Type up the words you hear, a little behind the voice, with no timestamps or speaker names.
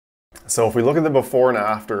So if we look at the before and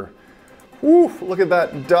after, whew, look at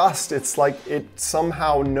that dust. It's like it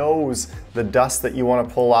somehow knows the dust that you want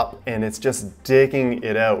to pull up and it's just digging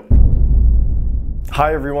it out.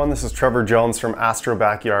 Hi everyone, this is Trevor Jones from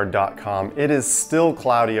AstroBackyard.com. It is still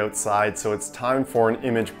cloudy outside, so it's time for an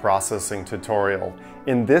image processing tutorial.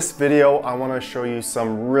 In this video, I want to show you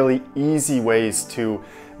some really easy ways to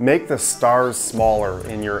make the stars smaller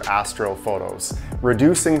in your astro photos.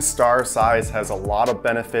 Reducing star size has a lot of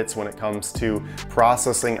benefits when it comes to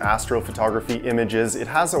processing astrophotography images. It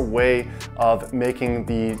has a way of making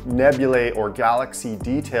the nebulae or galaxy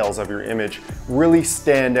details of your image really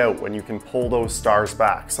stand out when you can pull those stars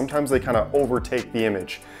back. Sometimes they kind of overtake the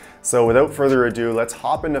image. So without further ado, let's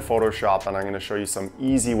hop into Photoshop and I'm going to show you some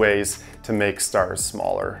easy ways to make stars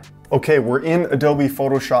smaller. Okay, we're in Adobe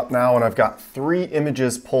Photoshop now and I've got 3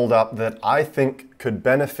 images pulled up that I think could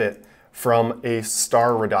benefit from a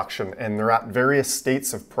star reduction, and they're at various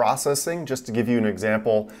states of processing. Just to give you an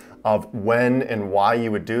example of when and why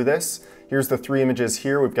you would do this, here's the 3 images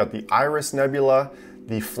here. We've got the Iris Nebula,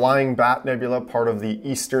 the Flying Bat Nebula, part of the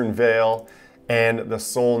Eastern Veil, and the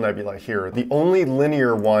Sol Nebula here. The only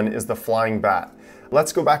linear one is the Flying Bat.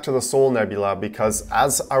 Let's go back to the Sol Nebula, because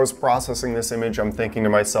as I was processing this image, I'm thinking to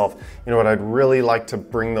myself, you know what, I'd really like to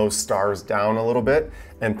bring those stars down a little bit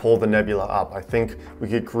and pull the nebula up. I think we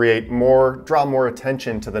could draw more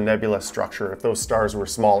attention to the nebula structure if those stars were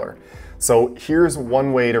smaller. So here's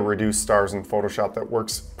one way to reduce stars in Photoshop that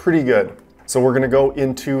works pretty good. So we're gonna go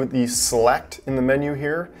into the Select in the menu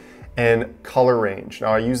here and Color Range.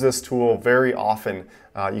 Now I use this tool very often.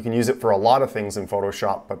 You can use it for a lot of things in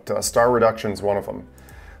Photoshop, but star reduction is one of them.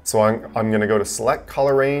 So I'm going to go to Select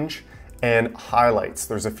Color Range and Highlights.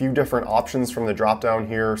 There's a few different options from the drop down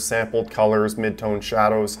here: sampled colors, midtone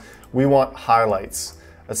shadows. We want highlights.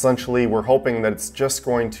 Essentially, we're hoping that it's just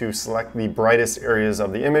going to select the brightest areas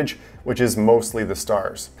of the image, which is mostly the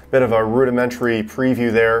stars. Bit of a rudimentary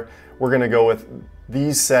preview there. We're going to go with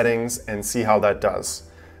these settings and see how that does.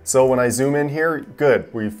 So when I zoom in here,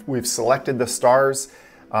 good, we've selected the stars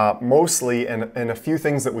mostly, and a few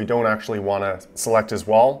things that we don't actually want to select as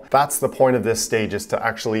well. That's the point of this stage, is to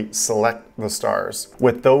actually select the stars.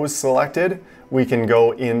 With those selected, we can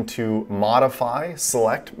go into Modify,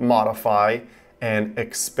 Select, Modify, and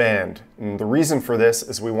Expand. And the reason for this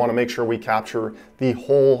is we want to make sure we capture the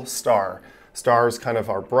whole star. Stars kind of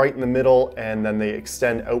are bright in the middle and then they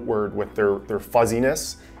extend outward with their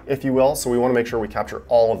fuzziness, if you will. So we want to make sure we capture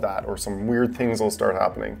all of that, or some weird things will start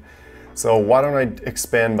happening. So why don't I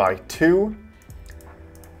expand by 2?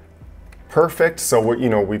 Perfect. So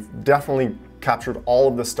we've definitely captured all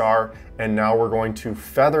of the star, and now we're going to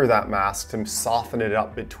feather that mask to soften it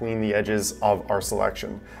up between the edges of our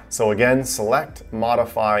selection. So again, Select,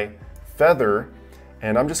 Modify, Feather,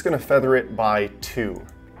 and I'm just going to feather it by 2.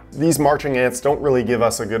 These marching ants don't really give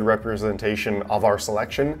us a good representation of our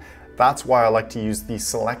selection. That's why I like to use the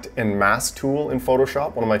Select and Mask tool in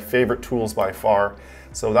Photoshop, one of my favorite tools by far.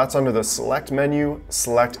 So that's under the Select menu,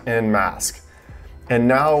 Select and Mask. And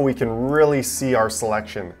now we can really see our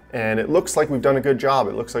selection. And it looks like we've done a good job.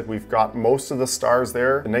 It looks like we've got most of the stars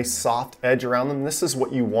there, a nice soft edge around them. This is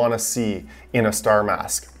what you want to see in a star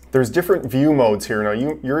mask. There's different view modes here.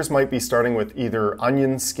 Now yours might be starting with either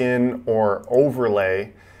onion skin or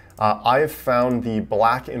overlay. I have found the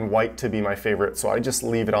black and white to be my favorite, so I just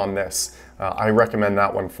leave it on this. I recommend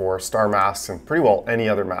that one for star masks and pretty well any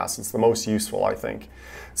other mask. It's the most useful, I think.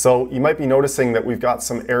 So you might be noticing that we've got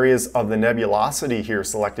some areas of the nebulosity here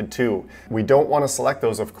selected too. We don't want to select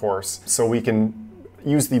those, of course, so we can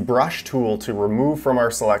use the brush tool to remove from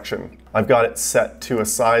our selection. I've got it set to a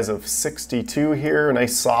size of 62 here, a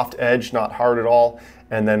nice soft edge, not hard at all,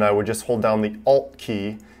 and then I would just hold down the Alt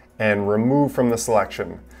key and remove from the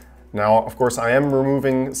selection. Now, of course, I am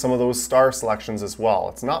removing some of those star selections as well.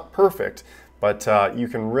 It's not perfect, but you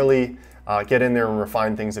can really get in there and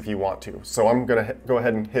refine things if you want to. So I'm going to go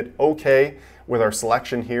ahead and hit OK with our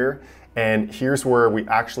selection here, and here's where we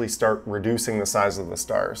actually start reducing the size of the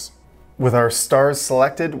stars. With our stars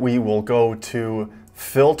selected, we will go to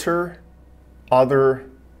Filter, Other,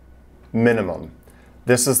 Minimum.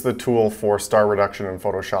 This is the tool for star reduction in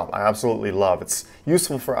Photoshop. I absolutely love it. It's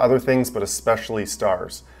useful for other things, but especially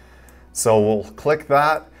stars. So we'll click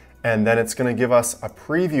that, and then it's going to give us a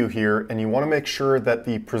preview here, and you want to make sure that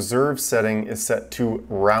the preserve setting is set to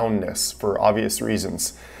roundness for obvious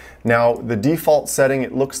reasons. Now the default setting,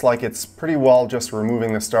 it looks like it's pretty well just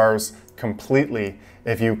removing the stars completely.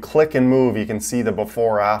 If you click and move, you can see the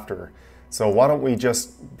before after. So why don't we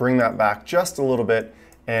just bring that back just a little bit,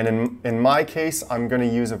 and in my case I'm going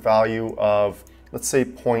to use a value of, let's say,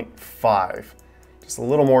 0.5, just a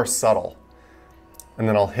little more subtle. and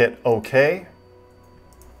then I'll hit OK.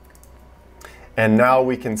 And now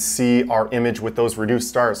we can see our image with those reduced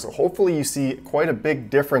stars. So hopefully you see quite a big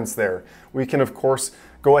difference there. We can of course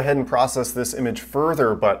go ahead and process this image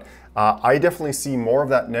further, but I definitely see more of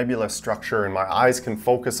that nebula structure and my eyes can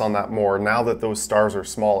focus on that more now that those stars are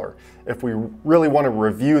smaller. If we really want to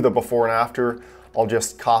review the before and after, I'll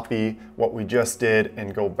just copy what we just did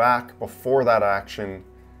and go back before that action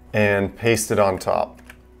and paste it on top.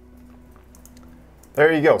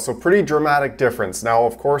 There you go, so pretty dramatic difference. Now,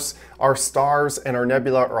 of course, our stars and our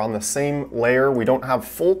nebula are on the same layer. We don't have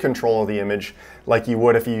full control of the image like you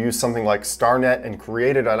would if you use something like StarNet and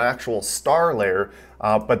created an actual star layer,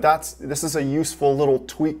 but this is a useful little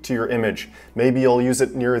tweak to your image. Maybe you'll use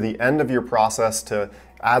it near the end of your process to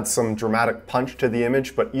add some dramatic punch to the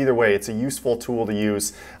image, but either way, it's a useful tool to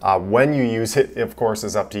use. When you use it, of course,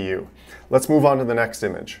 is up to you. Let's move on to the next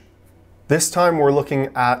image. This time we're looking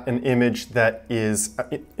at an image that is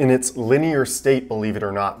in its linear state, believe it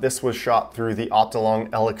or not. This was shot through the Optilong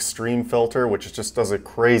L Extreme filter, which just does a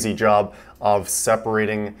crazy job of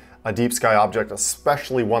separating a deep sky object,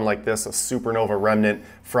 especially one like this, a supernova remnant,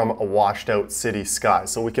 from a washed out city sky.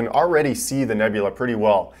 So we can already see the nebula pretty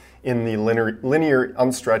well in the linear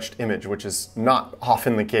unstretched image, which is not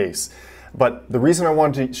often the case. But the reason I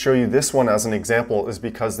wanted to show you this one as an example is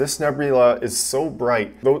because this nebula is so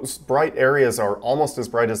bright. Those bright areas are almost as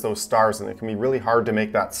bright as those stars, and it can be really hard to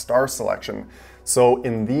make that star selection. So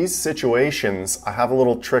in these situations, I have a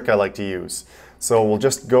little trick I like to use. So we'll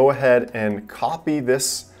just go ahead and copy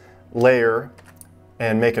this layer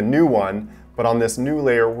and make a new one. But on this new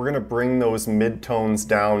layer, we're going to bring those midtones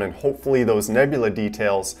down and hopefully those nebula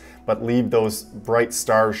details, but leave those bright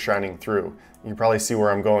stars shining through. You can probably see where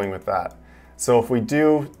I'm going with that. So if we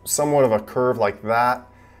do somewhat of a curve like that,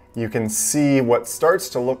 you can see what starts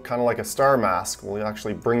to look kind of like a star mask. We'll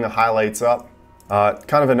actually bring the highlights up.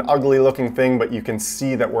 Kind of an ugly looking thing, but you can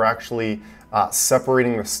see that we're actually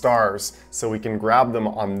separating the stars, so we can grab them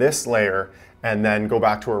on this layer and then go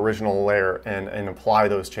back to our original layer and apply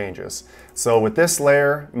those changes. So with this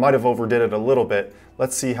layer, might have overdid it a little bit.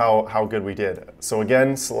 Let's see how good we did. So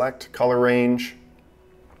again, select color range,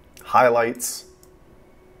 highlights,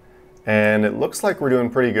 and it looks like we're doing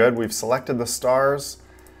pretty good. We've selected the stars,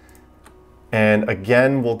 and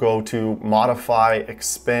again, we'll go to modify,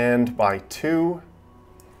 expand by 2,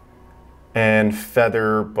 and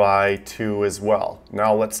feather by 2 as well.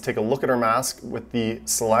 Now let's take a look at our mask with the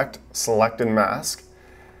select and mask.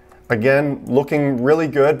 Again, looking really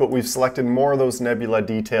good, but we've selected more of those nebula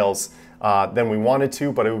details than we wanted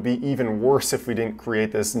to, but it would be even worse if we didn't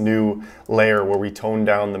create this new layer where we tone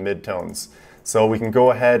down the midtones. So we can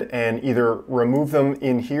go ahead and either remove them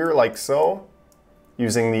in here like so,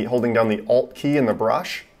 using holding down the Alt key in the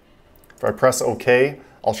brush. If I press OK,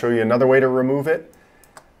 I'll show you another way to remove it.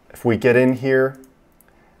 If we get in here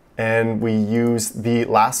and we use the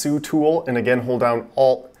lasso tool and again hold down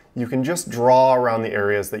Alt, you can just draw around the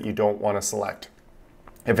areas that you don't want to select.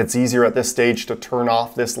 If it's easier at this stage to turn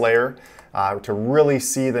off this layer, to really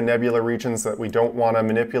see the nebula regions that we don't want to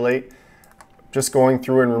manipulate, just going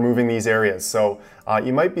through and removing these areas. So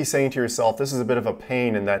you might be saying to yourself, this is a bit of a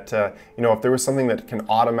pain in that, if there was something that can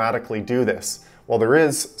automatically do this. Well, there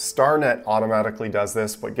is. StarNet automatically does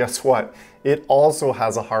this, but guess what? It also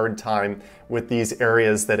has a hard time with these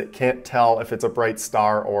areas that it can't tell if it's a bright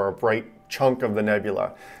star or a bright chunk of the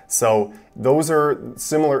nebula. So those are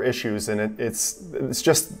similar issues, and it's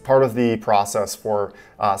just part of the process for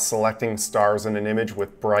selecting stars in an image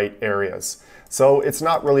with bright areas. So it's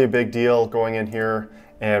not really a big deal going in here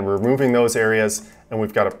and removing those areas, and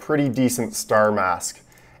we've got a pretty decent star mask.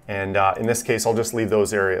 And in this case, I'll just leave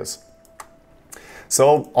those areas.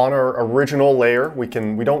 So on our original layer, we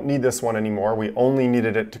don't need this one anymore. We only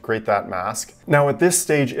needed it to create that mask. Now at this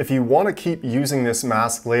stage, if you want to keep using this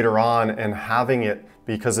mask later on and having it,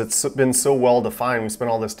 because it's been so well defined, we spent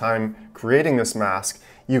all this time creating this mask,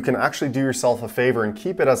 you can actually do yourself a favor and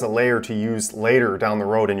keep it as a layer to use later down the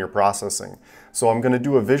road in your processing. So I'm going to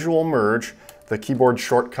do a visual merge. The keyboard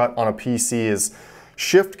shortcut on a PC is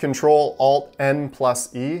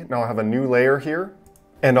Shift-Control-Alt-N+E. Now I have a new layer here.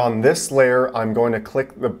 And on this layer, I'm going to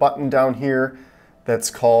click the button down here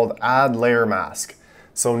that's called Add Layer Mask.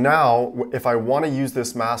 So now, if I want to use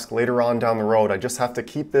this mask later on down the road, I just have to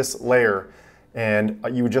keep this layer, and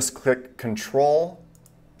you would just click Control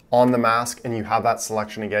on the mask and you have that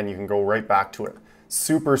selection again. You can go right back to it.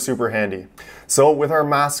 Super, super handy. So with our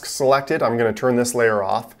mask selected, I'm going to turn this layer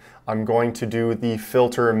off. I'm going to do the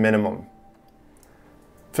Filter Minimum.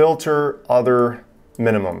 Filter Other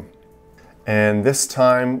Minimum. And this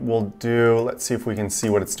time we'll do, let's see if we can see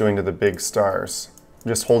what it's doing to the big stars.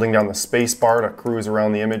 just holding down the space bar to cruise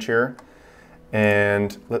around the image here.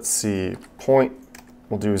 And let's see,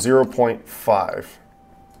 we'll do 0.5.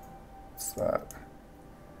 What's that?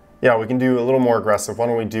 Yeah, we can do a little more aggressive. Why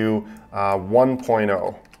don't we do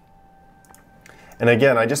 1.0? And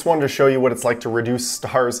again, I just wanted to show you what it's like to reduce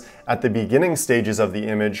stars at the beginning stages of the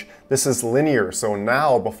image. This is linear, so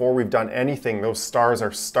now before we've done anything, those stars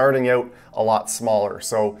are starting out a lot smaller.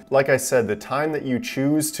 So like I said, the time that you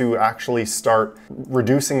choose to actually start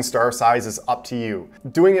reducing star size is up to you.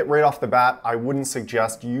 Doing it right off the bat, I wouldn't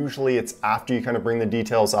suggest. Usually it's after you kind of bring the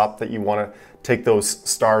details up that you want to take those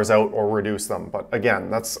stars out or reduce them. But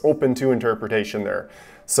again, that's open to interpretation there.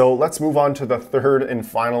 So let's move on to the third and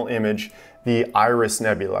final image, the Iris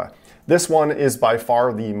Nebula. This one is by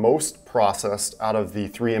far the most processed out of the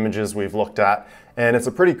 3 images we've looked at, and it's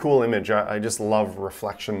a pretty cool image. I just love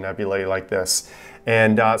reflection nebulae like this.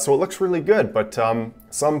 And so it looks really good, but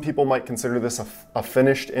some people might consider this a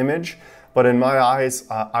finished image, but in my eyes,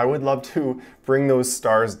 I would love to bring those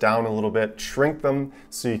stars down a little bit, shrink them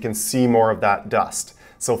so you can see more of that dust.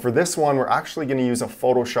 So for this one, we're actually going to use a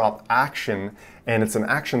Photoshop action, and it's an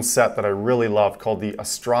action set that I really love called the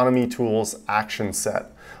Astronomy Tools Action Set.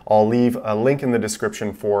 I'll leave a link in the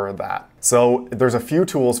description for that. So there's a few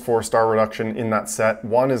tools for star reduction in that set.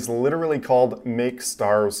 One is literally called Make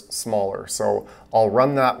Stars Smaller. So I'll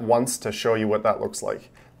run that once to show you what that looks like.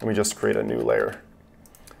 Let me just create a new layer.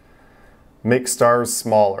 Make stars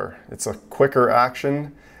smaller. It's a quicker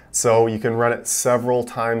action, so you can run it several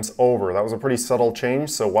times over. That was a pretty subtle change,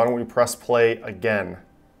 so why don't we press play again?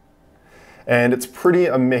 And it's pretty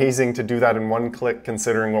amazing to do that in one click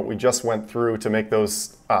considering what we just went through to make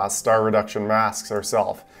those star reduction masks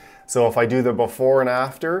ourselves. So if I do the before and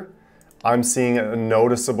after, I'm seeing a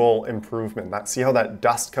noticeable improvement. See how that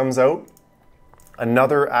dust comes out?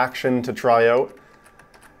 Another action to try out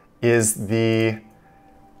is the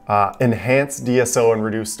Enhance DSO and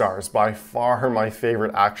Reduce Stars. By far my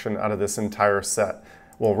favorite action out of this entire set.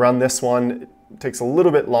 We'll run this one. It takes a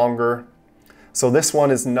little bit longer. So this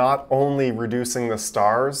one is not only reducing the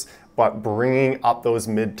stars, but bringing up those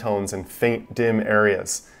midtones and faint dim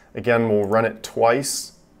areas. Again, we'll run it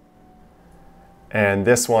twice. And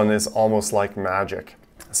this one is almost like magic.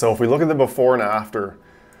 So if we look at the before and after,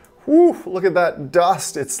 whew, look at that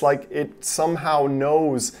dust. It's like it somehow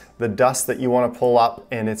knows the dust that you want to pull up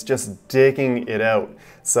and it's just digging it out.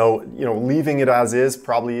 So, you know, leaving it as is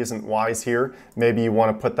probably isn't wise here. Maybe you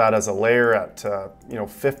want to put that as a layer at,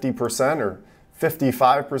 50% or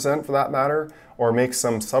 55% for that matter, or make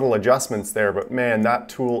some subtle adjustments there. But man, that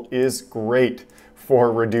tool is great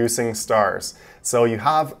for reducing stars. So you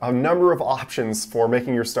have a number of options for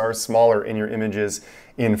making your stars smaller in your images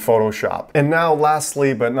in Photoshop. And now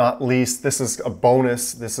lastly but not least, this is a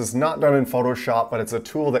bonus. This is not done in Photoshop, but it's a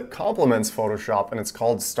tool that complements Photoshop, and it's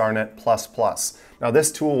called StarNet++. Now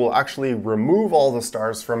this tool will actually remove all the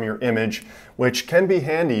stars from your image, which can be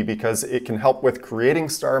handy because it can help with creating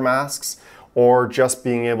star masks or just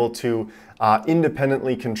being able to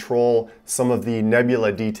independently control some of the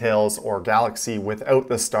nebula details or galaxy without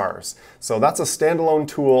the stars. So that's a standalone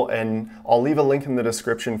tool, and I'll leave a link in the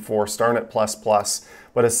description for StarNet++,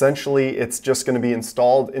 but essentially it's just going to be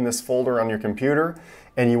installed in this folder on your computer,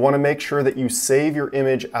 and you want to make sure that you save your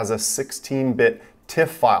image as a 16-bit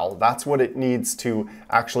TIFF file. That's what it needs to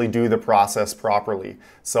actually do the process properly.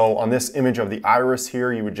 So on this image of the iris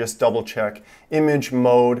here, you would just double check image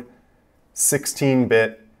mode,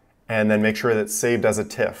 16-bit, and then make sure that it's saved as a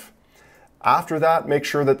TIFF. After that, make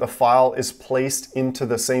sure that the file is placed into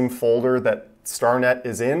the same folder that StarNet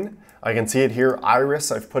is in. I can see it here,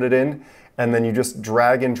 Iris, I've put it in, and then you just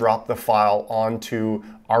drag and drop the file onto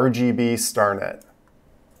RGB StarNet.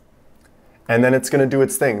 And then it's going to do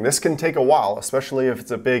its thing. This can take a while, especially if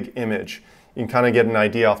it's a big image. You can kind of get an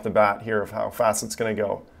idea off the bat here of how fast it's going to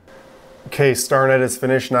go. Okay, StarNet is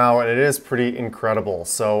finished now, and it is pretty incredible.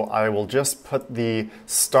 So I will just put the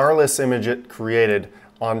starless image it created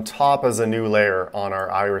on top as a new layer on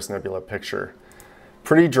our Iris Nebula picture.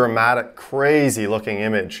 Pretty dramatic, crazy looking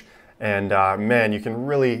image. And man, you can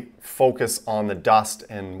really focus on the dust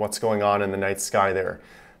and what's going on in the night sky there.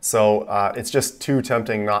 So it's just too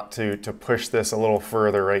tempting not to push this a little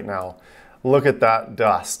further right now. Look at that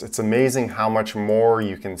dust. It's amazing how much more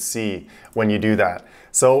you can see when you do that.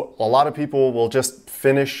 So a lot of people will just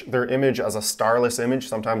finish their image as a starless image.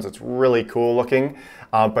 Sometimes it's really cool looking.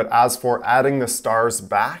 But as for adding the stars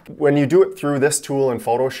back, when you do it through this tool in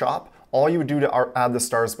Photoshop, all you would do to add the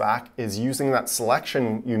stars back is using that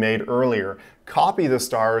selection you made earlier, copy the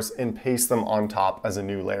stars and paste them on top as a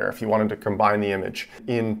new layer if you wanted to combine the image.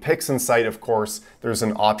 In PixInsight, of course, there's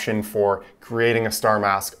an option for creating a star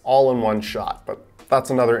mask all in one shot, but that's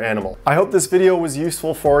another animal. I hope this video was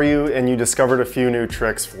useful for you and you discovered a few new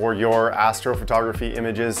tricks for your astrophotography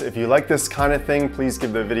images. If you like this kind of thing, please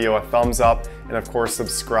give the video a thumbs up and of course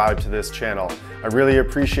subscribe to this channel. I really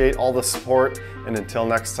appreciate all the support, and until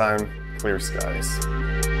next time, clear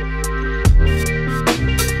skies.